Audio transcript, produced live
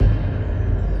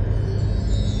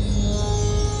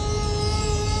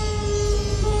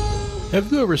Have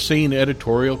you ever seen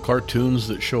editorial cartoons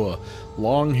that show a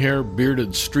long-haired,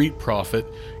 bearded street prophet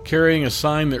carrying a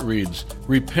sign that reads,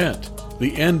 "Repent,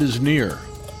 the end is near"?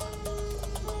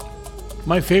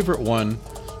 My favorite one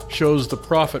shows the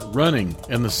prophet running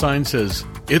and the sign says,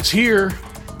 "It's here."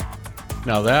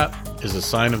 Now that is a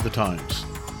sign of the times.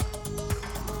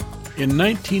 In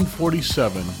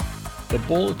 1947, the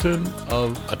Bulletin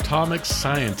of Atomic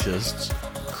Scientists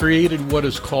created what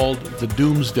is called the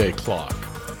Doomsday Clock.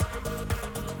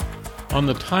 On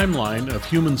the timeline of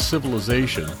human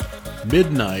civilization,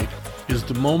 midnight is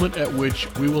the moment at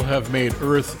which we will have made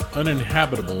Earth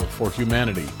uninhabitable for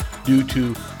humanity due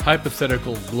to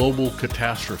hypothetical global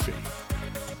catastrophe.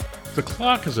 The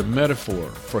clock is a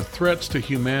metaphor for threats to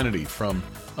humanity from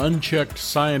unchecked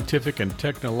scientific and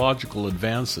technological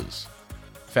advances.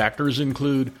 Factors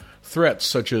include threats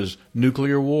such as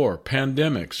nuclear war,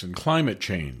 pandemics, and climate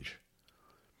change.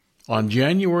 On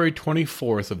January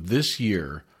 24th of this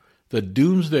year, the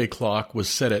doomsday clock was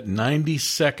set at 90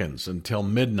 seconds until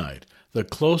midnight, the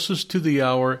closest to the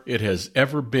hour it has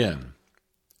ever been.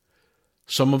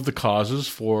 Some of the causes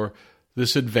for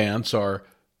this advance are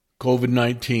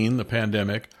COVID-19, the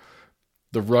pandemic,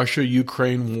 the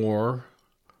Russia-Ukraine war,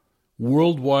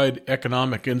 worldwide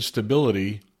economic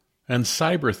instability, and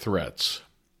cyber threats.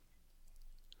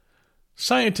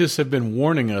 Scientists have been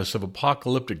warning us of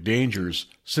apocalyptic dangers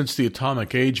since the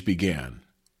atomic age began.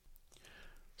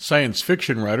 Science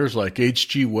fiction writers like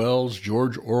H.G. Wells,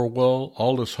 George Orwell,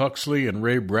 Aldous Huxley, and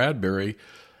Ray Bradbury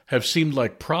have seemed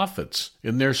like prophets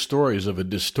in their stories of a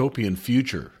dystopian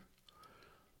future.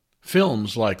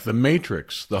 Films like The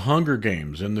Matrix, The Hunger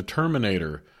Games, and The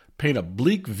Terminator paint a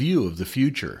bleak view of the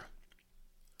future.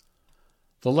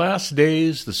 The last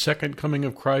days, the second coming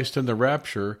of Christ, and the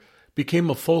rapture became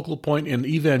a focal point in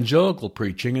evangelical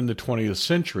preaching in the 20th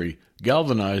century,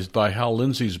 galvanized by Hal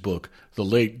Lindsey's book, The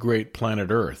Late Great Planet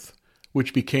Earth,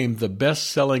 which became the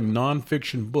best-selling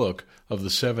nonfiction book of the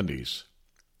 70s.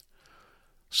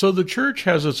 So the church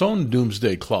has its own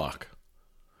doomsday clock.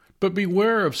 But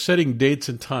beware of setting dates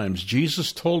and times.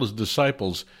 Jesus told his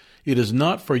disciples, "It is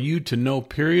not for you to know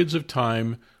periods of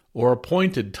time or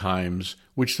appointed times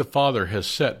which the Father has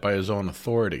set by his own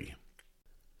authority."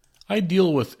 I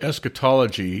deal with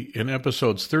eschatology in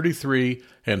episodes 33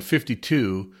 and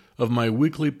 52 of my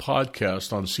weekly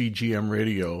podcast on CGM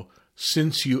Radio,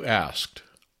 Since You Asked.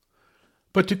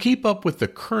 But to keep up with the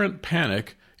current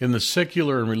panic in the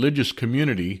secular and religious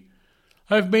community,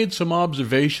 I've made some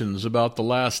observations about the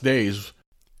last days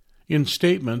in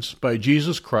statements by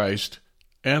Jesus Christ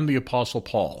and the Apostle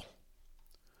Paul.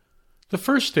 The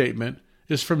first statement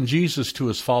is from Jesus to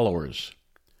his followers.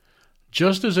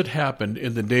 "Just as it happened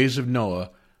in the days of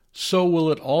Noah, so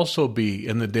will it also be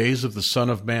in the days of the Son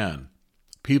of Man.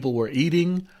 People were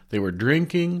eating, they were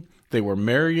drinking, they were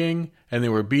marrying, and they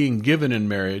were being given in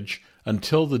marriage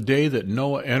until the day that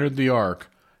Noah entered the ark,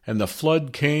 and the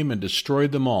flood came and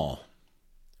destroyed them all."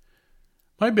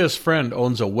 My best friend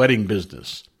owns a wedding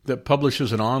business that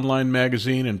publishes an online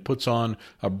magazine and puts on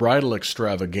a bridal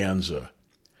extravaganza.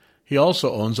 He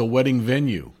also owns a wedding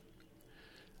venue.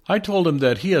 I told him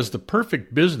that he has the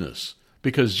perfect business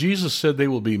because Jesus said they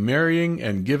will be marrying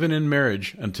and given in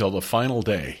marriage until the final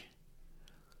day.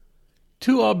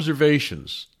 Two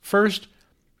observations. First,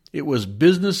 it was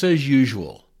business as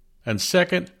usual. And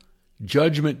second,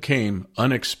 judgment came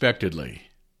unexpectedly.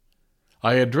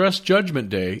 I addressed Judgment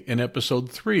Day in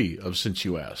episode 3 of Since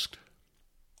You Asked.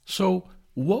 So,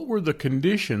 what were the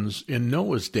conditions in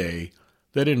Noah's day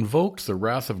that invoked the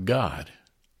wrath of God?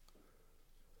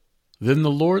 "Then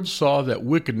the Lord saw that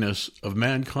wickedness of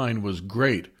mankind was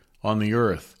great on the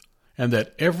earth, and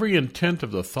that every intent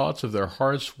of the thoughts of their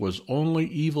hearts was only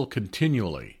evil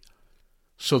continually.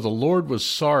 So the Lord was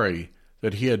sorry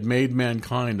that he had made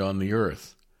mankind on the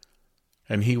earth,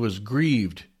 and he was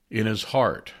grieved in his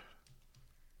heart."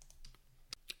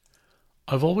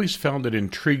 I've always found it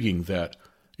intriguing that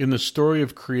in the story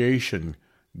of creation,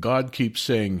 God keeps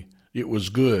saying, "It was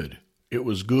good, it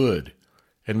was good."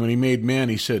 And when he made man,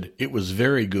 he said, "It was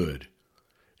very good."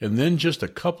 And then just a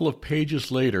couple of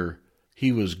pages later,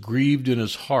 he was grieved in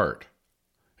his heart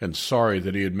and sorry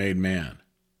that he had made man.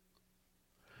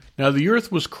 Now the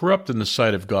earth was corrupt in the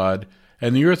sight of God,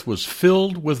 and the earth was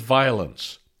filled with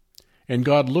violence. And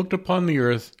God looked upon the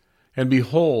earth, and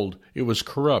behold, it was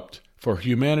corrupt, for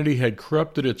humanity had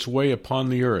corrupted its way upon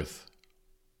the earth.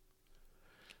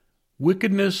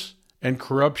 Wickedness and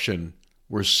corruption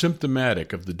were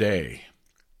symptomatic of the day.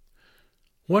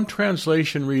 One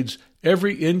translation reads,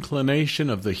 "Every inclination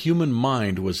of the human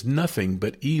mind was nothing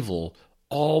but evil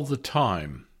all the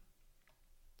time."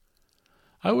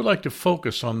 I would like to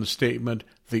focus on the statement,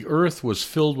 "The earth was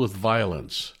filled with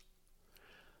violence."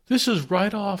 This is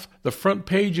right off the front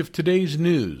page of today's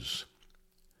news.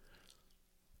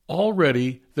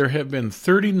 Already, there have been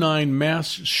 39 mass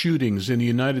shootings in the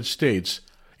United States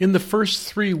in the first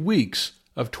 3 weeks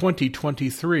of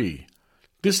 2023.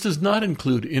 This does not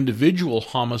include individual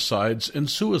homicides and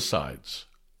suicides.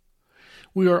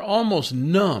 We are almost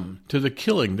numb to the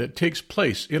killing that takes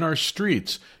place in our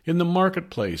streets, in the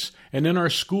marketplace, and in our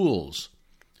schools.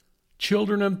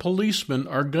 Children and policemen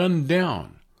are gunned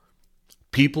down.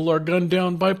 People are gunned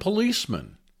down by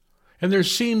policemen. And there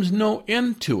seems no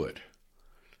end to it.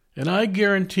 And I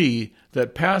guarantee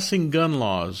that passing gun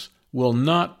laws will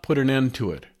not put an end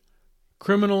to it.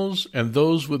 Criminals and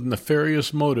those with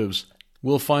nefarious motives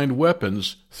will find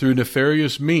weapons through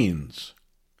nefarious means.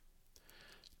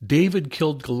 David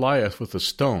killed Goliath with a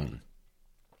stone,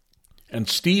 and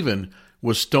Stephen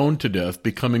was stoned to death,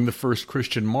 becoming the first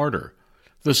Christian martyr.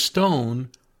 The stone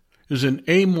is an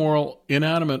amoral,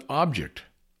 inanimate object.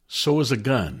 So is a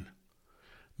gun.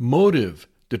 Motive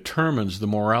determines the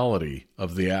morality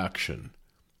of the action,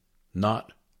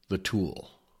 not the tool.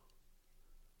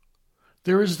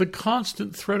 There is the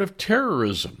constant threat of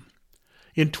terrorism.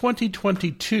 In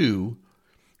 2022,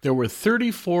 there were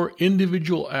 34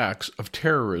 individual acts of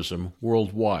terrorism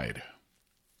worldwide.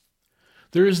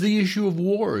 There is the issue of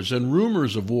wars and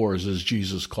rumors of wars, as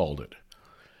Jesus called it.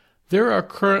 There are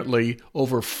currently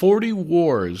over 40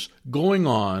 wars going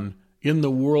on in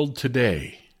the world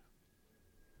today.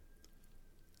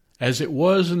 As it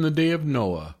was in the day of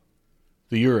Noah,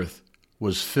 the earth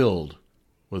was filled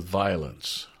with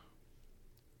violence.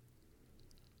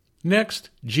 Next,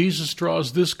 Jesus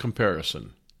draws this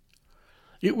comparison.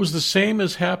 It was the same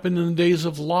as happened in the days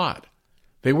of Lot.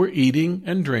 They were eating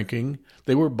and drinking,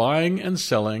 they were buying and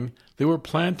selling, they were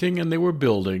planting and they were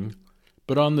building.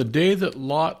 But on the day that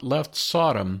Lot left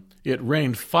Sodom, it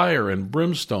rained fire and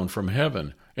brimstone from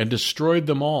heaven and destroyed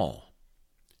them all.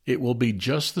 It will be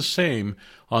just the same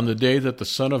on the day that the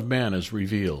Son of Man is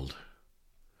revealed.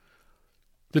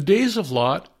 The days of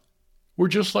Lot were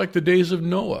just like the days of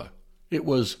Noah. It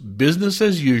was business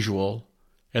as usual,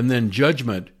 and then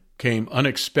judgment came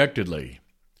unexpectedly.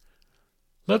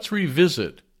 Let's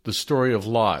revisit the story of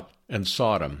Lot and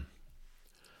Sodom.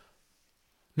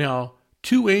 Now,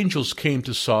 2 angels came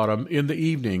to Sodom in the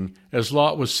evening as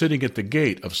Lot was sitting at the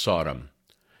gate of Sodom.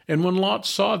 And when Lot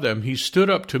saw them, he stood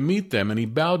up to meet them, and he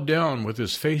bowed down with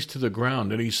his face to the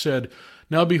ground, and he said,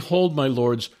 "Now behold, my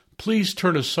lords, please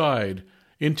turn aside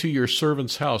into your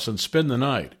servant's house and spend the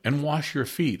night, and wash your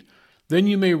feet. Then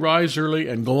you may rise early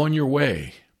and go on your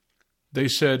way." They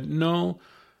said, "No,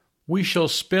 we shall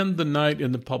spend the night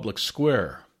in the public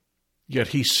square." Yet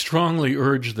he strongly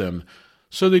urged them.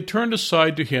 So they turned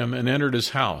aside to him and entered his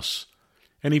house.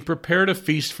 And he prepared a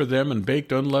feast for them and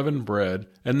baked unleavened bread,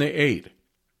 and they ate.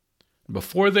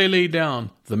 Before they lay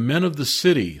down, the men of the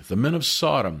city, the men of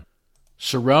Sodom,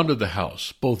 surrounded the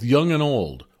house, both young and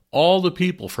old, all the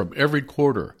people from every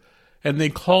quarter. And they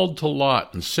called to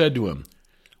Lot and said to him,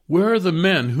 "Where are the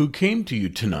men who came to you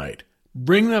tonight?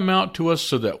 Bring them out to us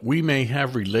so that we may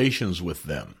have relations with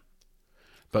them."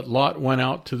 But Lot went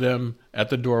out to them at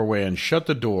the doorway and shut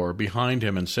the door behind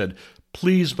him and said,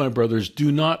 "Please, my brothers, do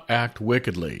not act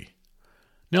wickedly.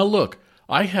 Now look,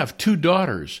 I have 2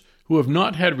 daughters who have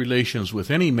not had relations with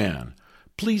any man.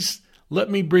 Please let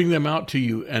me bring them out to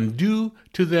you and do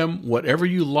to them whatever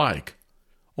you like.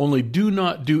 Only do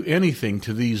not do anything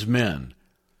to these men,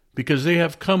 because they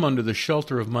have come under the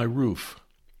shelter of my roof."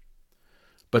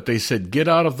 But they said, "Get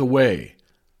out of the way."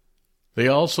 They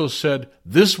also said,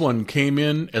 "This one came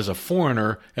in as a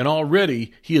foreigner, and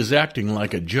already he is acting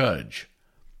like a judge.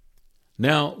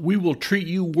 Now we will treat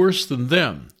you worse than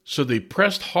them." So they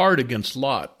pressed hard against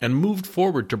Lot and moved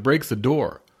forward to break the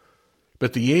door.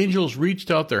 But the angels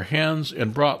reached out their hands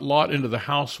and brought Lot into the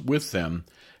house with them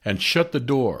and shut the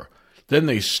door. Then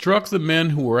they struck the men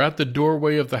who were at the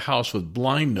doorway of the house with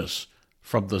blindness,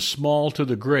 from the small to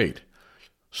the great,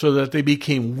 so that they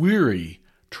became weary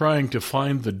trying to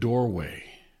find the doorway.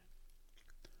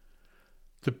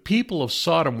 The people of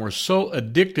Sodom were so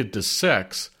addicted to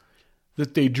sex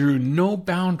that they drew no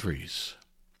boundaries.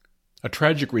 A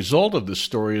tragic result of this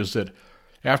story is that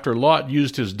after Lot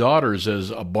used his daughters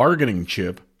as a bargaining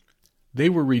chip, they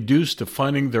were reduced to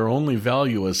finding their only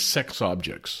value as sex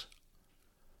objects.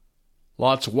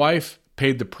 Lot's wife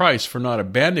paid the price for not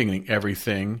abandoning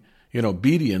everything in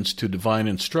obedience to divine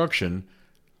instruction,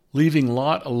 leaving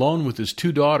Lot alone with his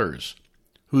 2 daughters,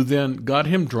 who then got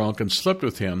him drunk and slept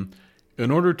with him in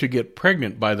order to get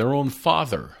pregnant by their own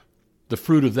father. The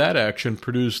fruit of that action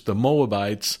produced the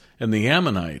Moabites and the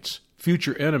Ammonites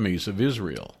future enemies of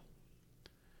Israel.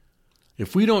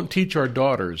 If we don't teach our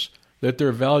daughters that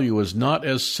their value is not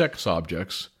as sex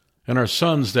objects, and our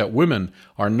sons that women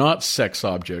are not sex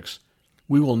objects,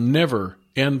 we will never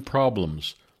end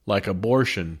problems like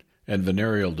abortion and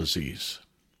venereal disease.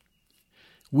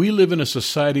 We live in a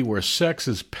society where sex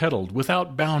is peddled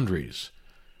without boundaries.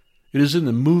 It is in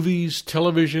the movies,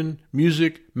 television,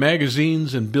 music,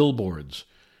 magazines, and billboards.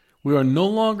 We are no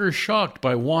longer shocked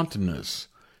by wantonness.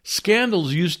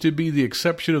 Scandals used to be the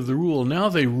exception of the rule. Now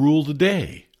they rule the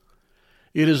day.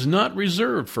 It is not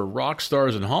reserved for rock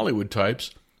stars and Hollywood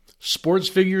types. Sports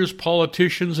figures,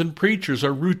 politicians, and preachers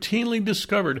are routinely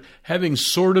discovered having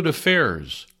sordid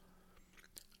affairs.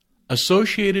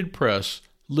 Associated Press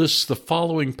lists the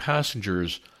following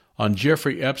passengers on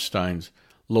Jeffrey Epstein's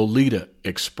Lolita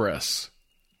Express: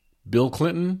 Bill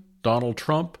Clinton, Donald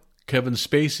Trump, Kevin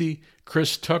Spacey,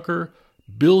 Chris Tucker,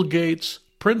 Bill Gates,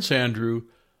 Prince Andrew,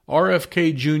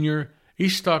 RFK Jr.,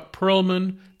 Istock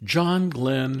Perlman, John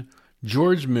Glenn,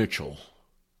 George Mitchell.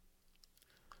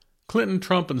 Clinton,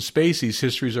 Trump, and Spacey's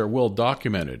histories are well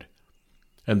documented,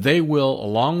 and they will,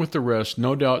 along with the rest,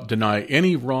 no doubt deny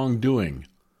any wrongdoing.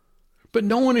 But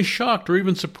no one is shocked or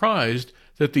even surprised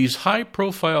that these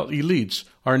high-profile elites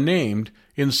are named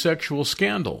in sexual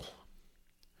scandal.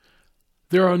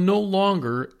 There are no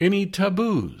longer any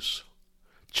taboos.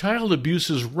 Child abuse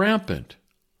is rampant.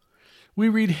 We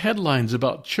read headlines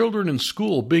about children in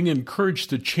school being encouraged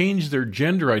to change their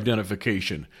gender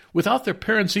identification without their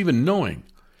parents even knowing.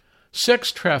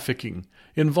 Sex trafficking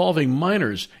involving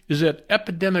minors is at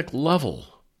epidemic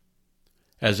level.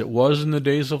 As it was in the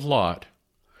days of Lot,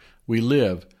 we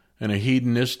live in a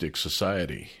hedonistic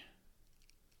society.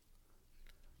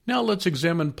 Now let's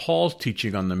examine Paul's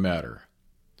teaching on the matter.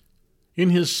 In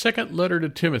his second letter to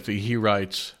Timothy, he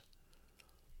writes,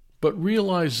 "But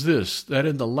realize this, that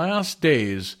in the last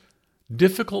days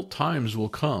difficult times will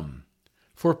come,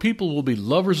 for people will be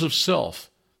lovers of self,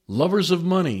 lovers of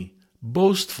money,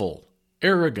 boastful,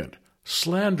 arrogant,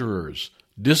 slanderers,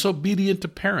 disobedient to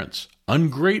parents,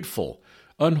 ungrateful,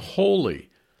 unholy,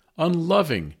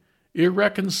 unloving,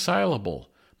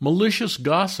 irreconcilable, malicious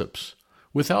gossips,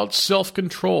 without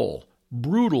self-control,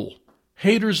 brutal,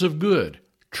 haters of good,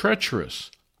 treacherous,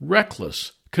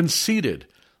 reckless, conceited,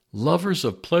 lovers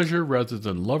of pleasure rather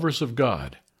than lovers of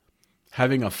God,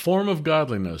 having a form of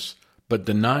godliness but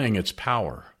denying its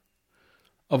power.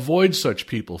 Avoid such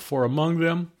people, for among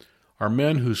them are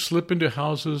men who slip into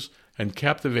houses and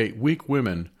captivate weak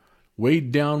women,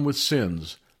 weighed down with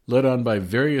sins, led on by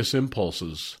various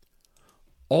impulses,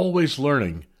 always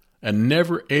learning and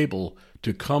never able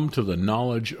to come to the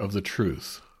knowledge of the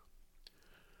truth."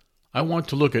 I want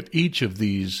to look at each of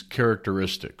these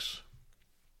characteristics.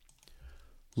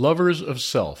 Lovers of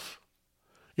self.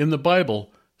 In the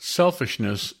Bible,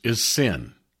 selfishness is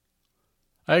sin.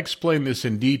 I explained this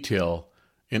in detail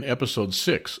in episode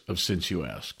 6 of Since You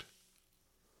Asked.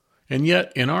 And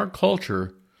yet, in our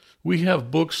culture, we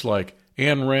have books like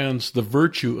Ayn Rand's The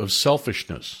Virtue of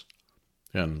Selfishness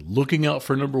and Looking Out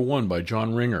for Number One by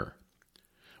John Ringer.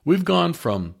 We've gone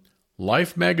from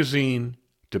Life magazine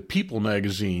to People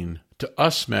magazine to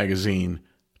Us magazine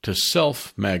to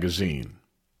Self magazine.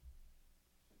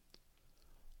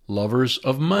 Lovers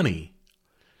of money.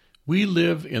 We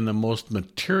live in the most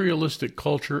materialistic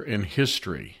culture in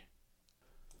history.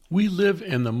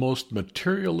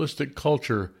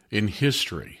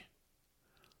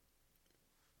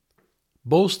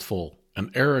 Boastful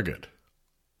and arrogant.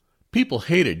 People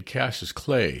hated Cassius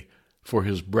Clay for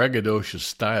his braggadocious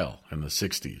style in the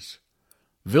 60s.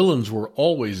 Villains were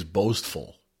always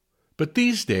boastful. But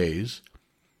these days,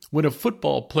 when a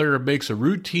football player makes a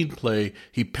routine play,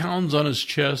 he pounds on his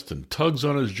chest and tugs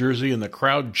on his jersey and the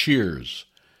crowd cheers.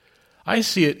 I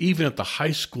see it even at the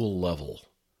high school level.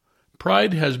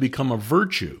 Pride has become a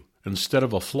virtue instead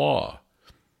of a flaw.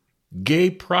 Gay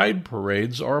pride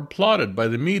parades are applauded by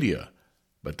the media,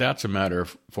 but that's a matter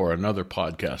for another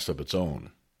podcast of its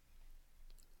own.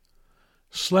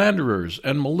 Slanderers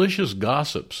and malicious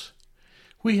gossips.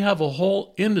 We have a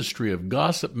whole industry of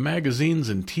gossip magazines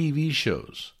and TV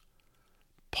shows.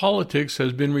 Politics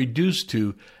has been reduced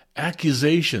to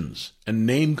accusations and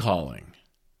name-calling.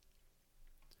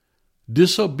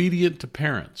 Disobedient to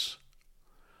parents.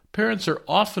 Parents are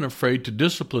often afraid to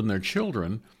discipline their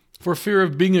children for fear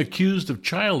of being accused of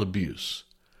child abuse.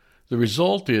 The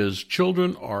result is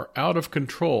children are out of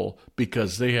control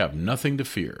because they have nothing to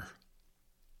fear.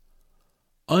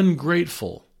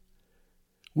 Ungrateful.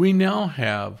 We now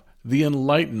have the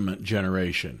Enlightenment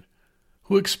generation,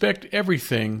 who expect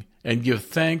everything and give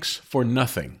thanks for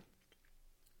nothing.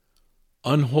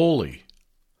 Unholy.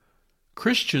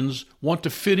 Christians want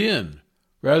to fit in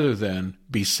rather than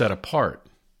be set apart.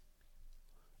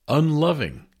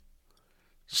 Unloving.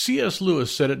 C.S.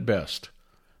 Lewis said it best.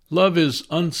 Love is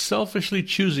unselfishly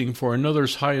choosing for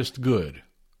another's highest good.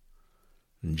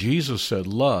 And Jesus said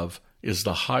love is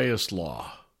the highest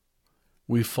law.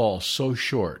 We fall so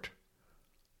short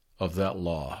of that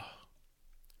law.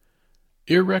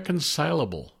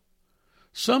 Irreconcilable.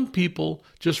 Some people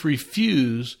just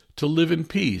refuse to live in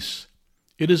peace.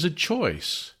 It is a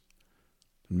choice.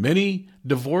 Many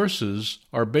divorces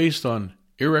are based on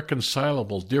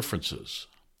irreconcilable differences.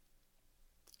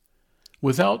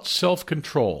 Without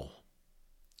self-control.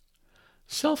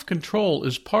 Self-control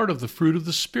is part of the fruit of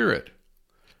the Spirit.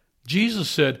 Jesus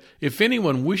said, "If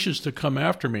anyone wishes to come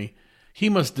after me, he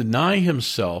must deny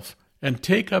himself and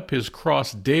take up his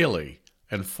cross daily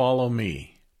and follow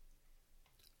me."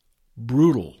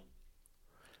 Brutal.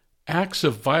 Acts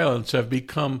of violence have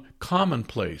become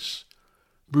commonplace.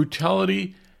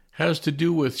 Brutality has to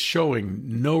do with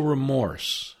showing no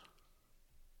remorse.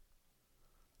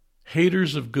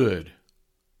 Haters of good.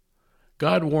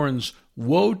 God warns,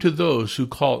 "Woe to those who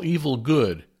call evil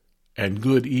good and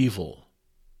good evil."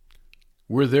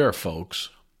 We're there, folks.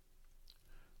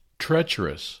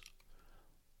 Treacherous.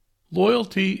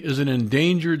 Loyalty is an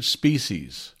endangered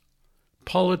species.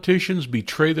 Politicians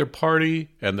betray their party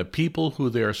and the people who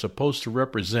they are supposed to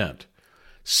represent.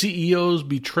 CEOs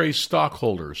betray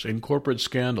stockholders in corporate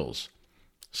scandals.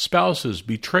 Spouses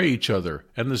betray each other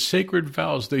and the sacred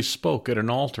vows they spoke at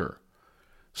an altar.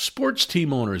 Sports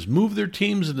team owners move their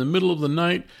teams in the middle of the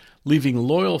night, leaving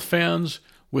loyal fans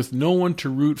with no one to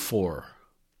root for.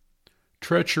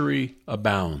 Treachery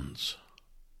abounds.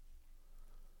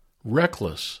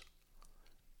 Reckless.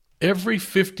 Every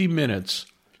 50 minutes,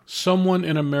 someone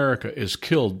in America is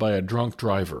killed by a drunk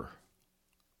driver.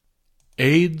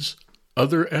 AIDS,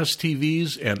 other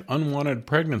STVs, and unwanted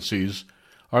pregnancies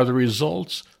are the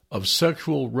results of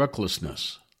sexual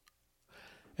recklessness.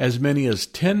 As many as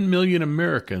 10 million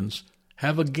Americans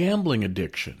have a gambling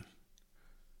addiction.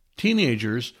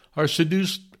 Teenagers are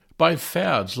seduced by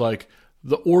fads like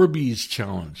the Orbeez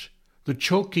Challenge, the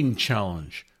Choking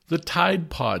Challenge, the Tide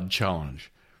Pod Challenge,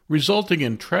 resulting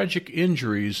in tragic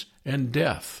injuries and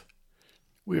death.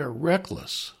 We are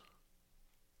reckless.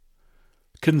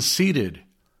 Conceited.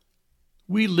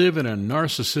 We live in a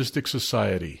narcissistic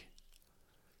society.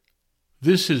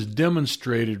 This is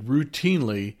demonstrated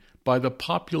routinely by the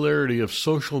popularity of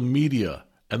social media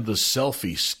and the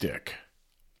selfie stick.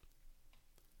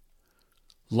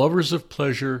 Lovers of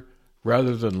pleasure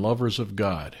rather than lovers of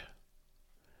God.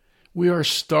 We are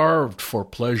starved for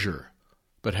pleasure,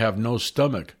 but have no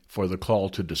stomach for the call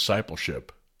to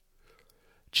discipleship.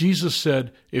 Jesus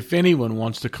said, "If anyone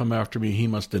wants to come after me, he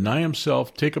must deny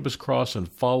himself, take up his cross,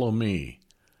 and follow me."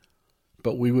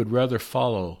 But we would rather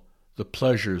follow the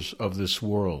pleasures of this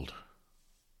world.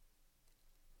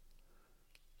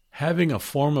 Having a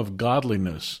form of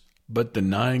godliness, but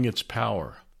denying its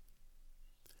power.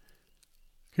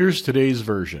 Here's today's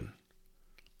version.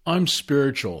 I'm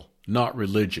spiritual, not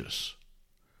religious,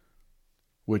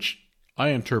 which I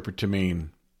interpret to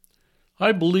mean,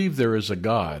 I believe there is a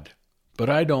God, but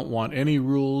I don't want any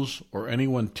rules or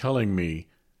anyone telling me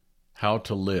how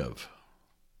to live.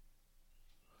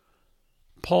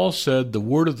 Paul said the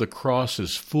word of the cross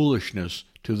is foolishness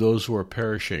to those who are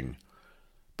perishing,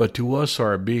 but to us who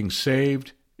are being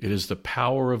saved, it is the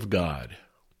power of God.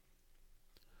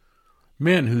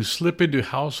 Men who slip into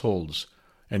households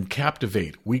and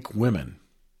captivate weak women.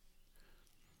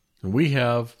 And we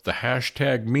have the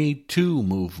 #MeToo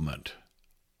movement.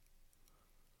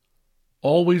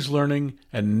 Always learning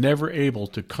and never able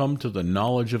to come to the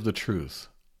knowledge of the truth.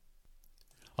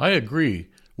 I agree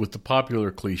with the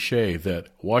popular cliche that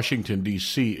Washington,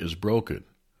 D.C. is broken,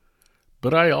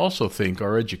 but I also think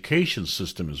our education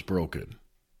system is broken.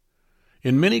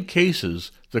 In many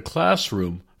cases, the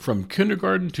classroom, from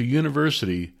kindergarten to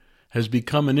university, has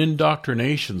become an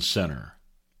indoctrination center.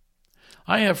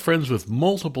 I have friends with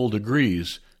multiple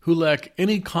degrees who lack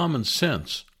any common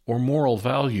sense or moral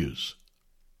values.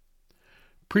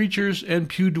 Preachers and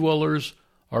pew dwellers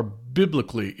are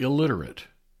biblically illiterate.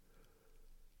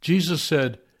 Jesus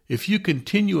said, "If you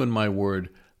continue in my word,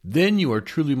 then you are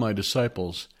truly my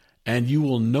disciples, and you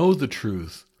will know the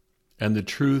truth, and the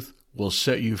truth will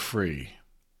set you free."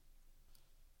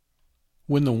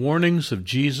 When the warnings of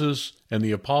Jesus and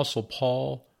the Apostle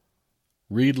Paul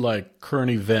read like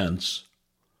current events,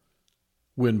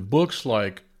 when books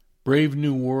like Brave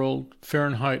New World,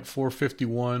 Fahrenheit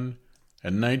 451,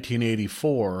 and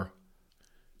 1984,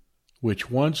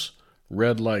 which once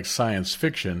read like science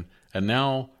fiction and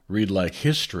now read like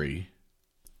history,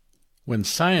 when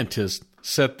scientists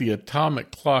set the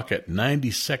atomic clock at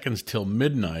 90 seconds till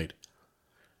midnight,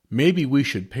 maybe we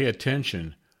should pay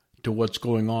attention to what's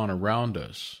going on around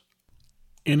us.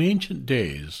 In ancient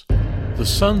days, the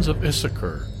sons of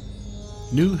Issachar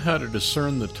knew how to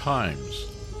discern the times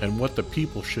and what the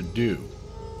people should do.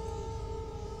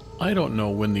 I don't know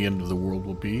when the end of the world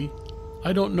will be.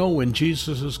 I don't know when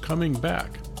Jesus is coming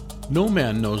back. No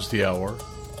man knows the hour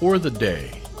or the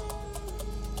day.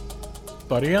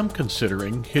 But I am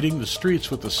considering hitting the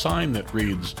streets with a sign that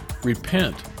reads,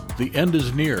 "Repent, the end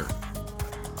is near."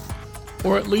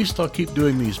 Or at least I'll keep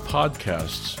doing these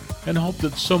podcasts and hope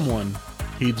that someone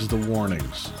heeds the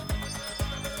warnings.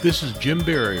 This is Jim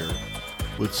Barrier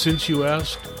with Since You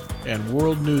Asked and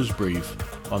World News Brief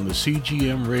on the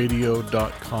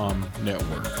CGMradio.com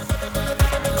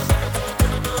network.